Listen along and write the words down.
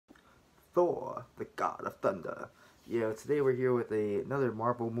Thor, the God of Thunder. Yeah, today we're here with another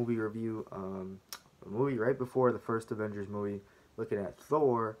Marvel movie review. A movie right before the first Avengers movie, looking at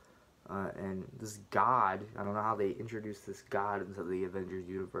Thor, and this god. I don't know how they introduced this god into the Avengers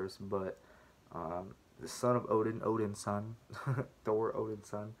universe, but the son of Odin, Odin's son, Thor, Odin's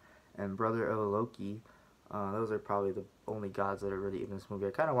son, and brother of Loki. Those are probably the only gods that are really in this movie.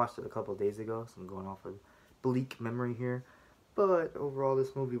 I kind of watched it a couple days ago, so I'm going off of bleak memory here. But overall,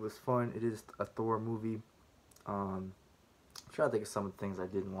 this movie was fun. It is a Thor movie. I'm trying to think of some of the things I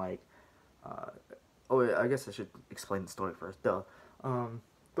didn't like. Uh, oh, yeah, I guess I should explain the story first. Duh.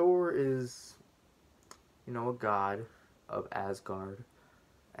 Thor is, a god of Asgard,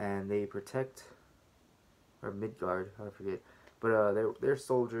 and they protect, or Midgard, I forget. But they're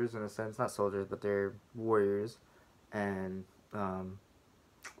soldiers in a sense, not soldiers, but they're warriors, and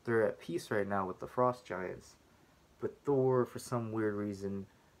they're at peace right now with the Frost Giants. But Thor, for some weird reason,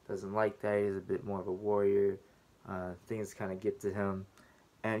 doesn't like that. He's a bit more of a warrior. Things kind of get to him,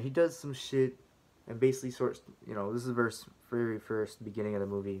 and he does some shit, and basically this is the very first beginning of the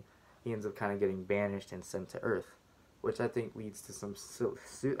movie. He ends up kind of getting banished and sent to Earth, which I think leads to some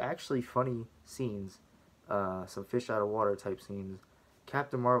actually funny scenes, some fish out of water type scenes.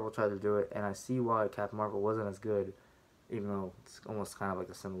 Captain Marvel tried to do it, and I see why Captain Marvel wasn't as good, even though it's almost kind of like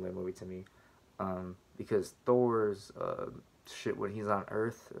a similar movie to me. Because Thor's shit when he's on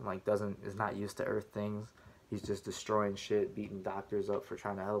Earth and is not used to Earth things. He's just destroying shit, beating doctors up for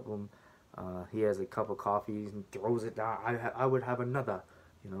trying to help him. He has a cup of coffee and throws it down. I would have another.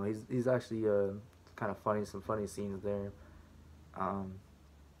 He's actually kind of funny. Some funny scenes there.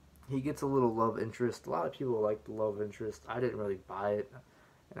 He gets a little love interest. A lot of people like the love interest. I didn't really buy it,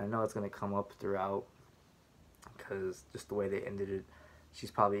 and I know it's gonna come up throughout because just the way they ended it.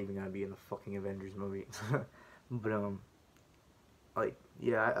 She's probably even gonna be in the fucking Avengers movie. But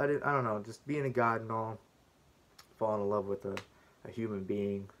yeah, I don't know, just being a god and all, falling in love with a human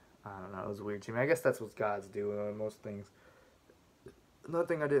being. I don't know, it was weird to me. I guess that's what gods do in most things. Another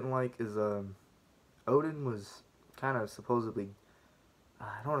thing I didn't like is Odin was kind of supposedly,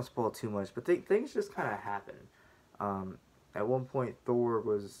 I don't want to spoil too much, but things just kind of happen. At one point Thor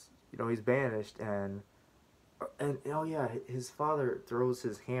was, he's banished, and oh yeah, his father throws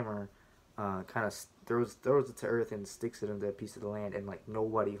his hammer, kind of throws it to Earth and sticks it into a piece of the land, and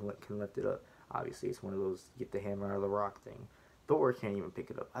nobody can lift it up. Obviously, it's one of those get the hammer out of the rock thing. Thor can't even pick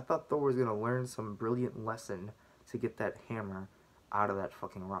it up. I thought Thor was gonna learn some brilliant lesson to get that hammer out of that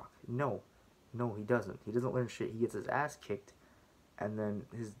fucking rock. No, he doesn't. He doesn't learn shit. He gets his ass kicked, and then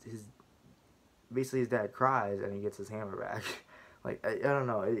basically his dad cries, and he gets his hammer back. I don't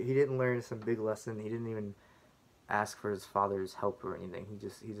know. He didn't learn some big lesson. He didn't even ask for his father's help or anything. He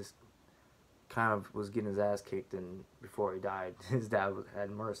just kind of was getting his ass kicked, and before he died, his dad had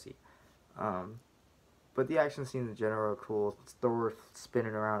mercy. But the action scenes in general are cool. Thor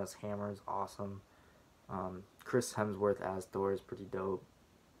spinning around his hammer is awesome. Chris Hemsworth as Thor is pretty dope.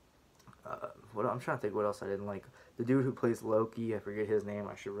 I'm trying to think what else I didn't like. The dude who plays Loki, I forget his name.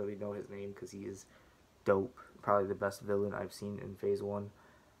 I should really know his name because he is dope. Probably the best villain I've seen in Phase 1.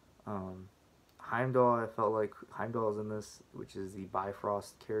 Heimdall, I felt like Heimdall is in this, which is the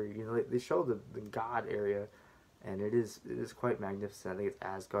Bifrost carrier. They show the god area, and it is quite magnificent. I think it's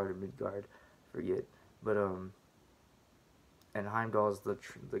Asgard or Midgard, forget. But and Heimdall is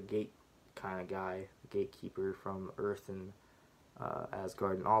the gate kind of guy, the gatekeeper from Earth and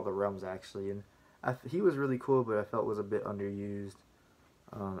Asgard and all the realms actually. And he was really cool, but I felt was a bit underused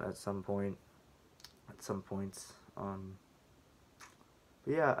at some points.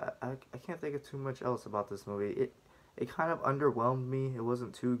 But yeah, I can't think of too much else about this movie. It kind of underwhelmed me. It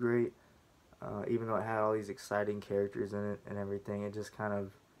wasn't too great, even though it had all these exciting characters in it and everything. It just kind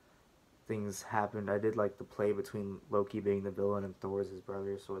of, things happened. I did like the play between Loki being the villain and Thor is his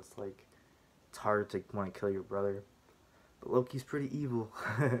brother, so it's hard to want to kill your brother. But Loki's pretty evil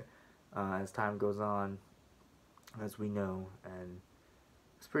as time goes on, as we know, and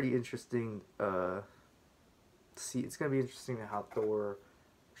it's pretty interesting. It's gonna be interesting how Thor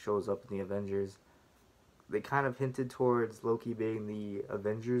shows up in the Avengers. They kind of hinted towards Loki being the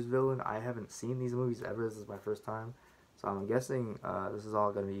Avengers villain. I haven't seen these movies ever. This is my first time, so I'm guessing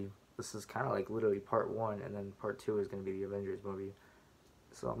this is kind of like literally part 1, and then part 2 is gonna be the Avengers movie.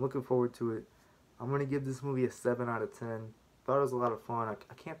 So I'm looking forward to it. I'm gonna give this movie a 7 out of 10. Thought it was a lot of fun.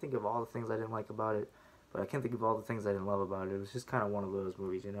 I can't think of all the things I didn't like about it, but I can't think of all the things I didn't love about it. It was just kind of one of those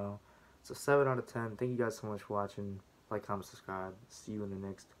movies, So 7 out of 10. Thank you guys so much for watching. Like, comment, subscribe. See you in the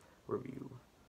next review.